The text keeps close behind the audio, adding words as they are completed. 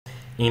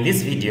In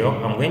this video,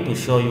 I'm going to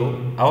show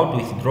you how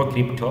to withdraw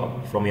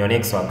crypto from your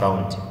Nexo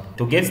account.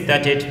 To get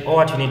started, all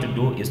what you need to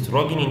do is to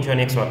log in into your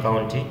Nexo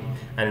account,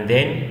 and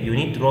then you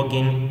need to log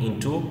in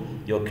into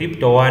your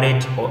crypto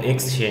wallet or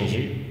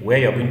exchange where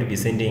you're going to be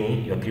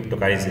sending your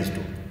cryptocurrencies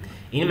to.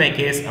 In my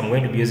case, I'm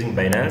going to be using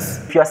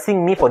Binance. If you are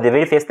seeing me for the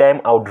very first time,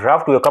 I would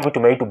love to welcome you to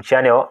my YouTube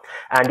channel,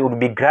 and would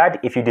be glad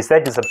if you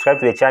decide to subscribe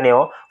to the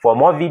channel for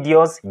more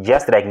videos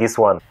just like this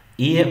one.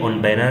 Here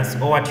on Binance,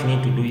 all what you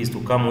need to do is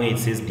to come where it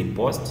says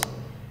deposit.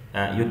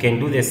 You can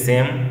do the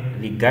same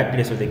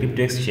regardless of the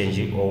crypto exchange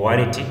or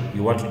wallet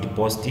you want to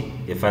deposit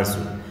the funds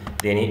to.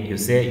 Then you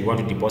say you want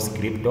to deposit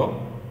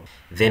crypto.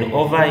 Then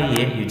over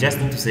here, you just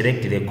need to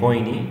select the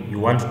coin you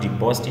want to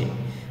deposit.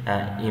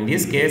 In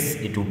this case,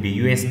 it will be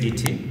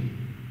USDT.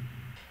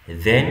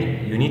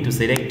 Then you need to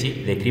select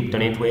the crypto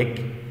network.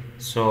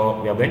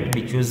 So we are going to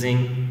be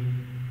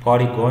choosing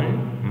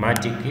Polygon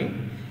Matic,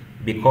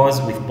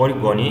 because with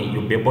Polygon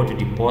you'll be able to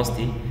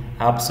deposit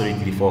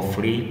absolutely for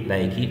free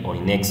like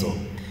on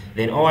Nexo.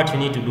 Then all what you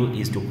need to do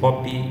is to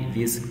copy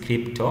this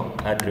crypto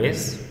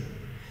address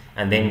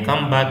and then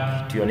come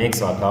back to your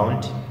Nexo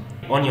account.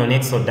 On your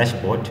Nexo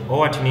dashboard, all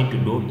what you need to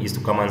do is to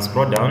come and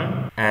scroll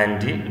down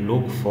and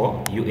look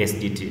for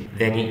USDT.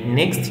 Then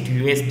next to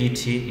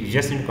USDT, you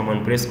just need to come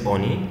and press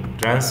on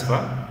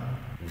transfer.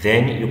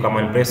 Then you come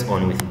and press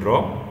on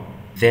withdraw.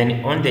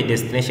 Then on the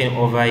destination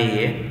over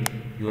here,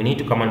 you need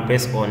to come and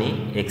press on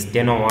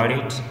external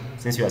wallet,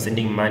 since you are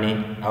sending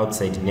money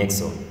outside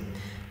Nexo.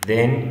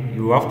 Then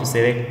you have to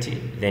select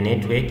the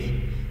network.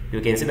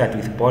 You can see that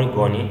with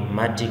Polygon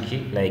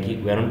Matic, like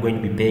we are not going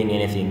to be paying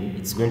anything.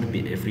 It's going to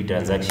be a free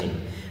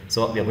transaction.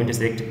 So we are going to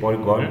select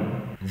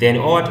Polygon. Then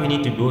all what we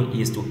need to do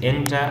is to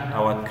enter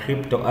our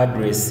crypto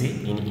address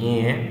in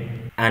here,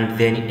 and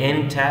then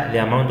enter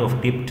the amount of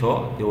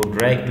crypto you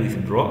would like to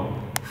withdraw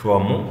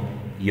from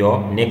your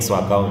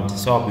Nexo account.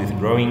 So I'll be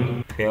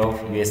withdrawing 12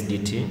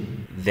 USDT.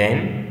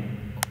 Then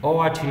all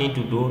what you need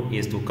to do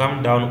is to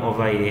come down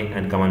over here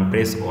and come and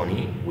press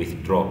on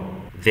withdraw.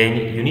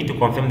 Then you need to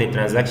confirm the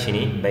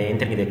transaction by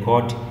entering the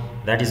code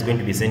that is going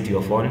to be sent to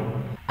your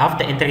phone.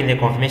 After entering the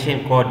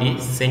confirmation code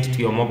sent to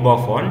your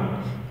mobile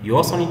phone, you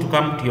also need to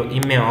come to your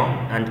email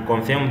and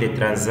confirm the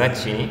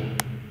transaction,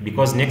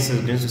 because Nexo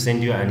is going to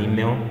send you an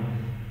email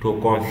to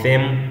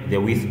confirm the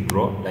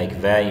withdraw, like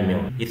via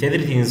email. If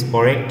everything is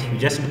correct, you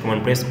just need to come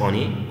and press on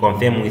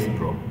confirm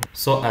withdraw.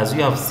 So as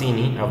you have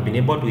seen, I've been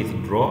able to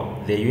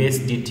withdraw the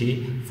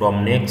USDT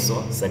from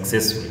Nexo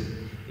successfully.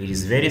 It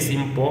is very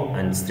simple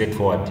and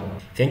straightforward.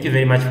 Thank you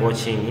very much for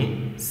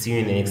watching. See you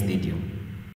in the next video.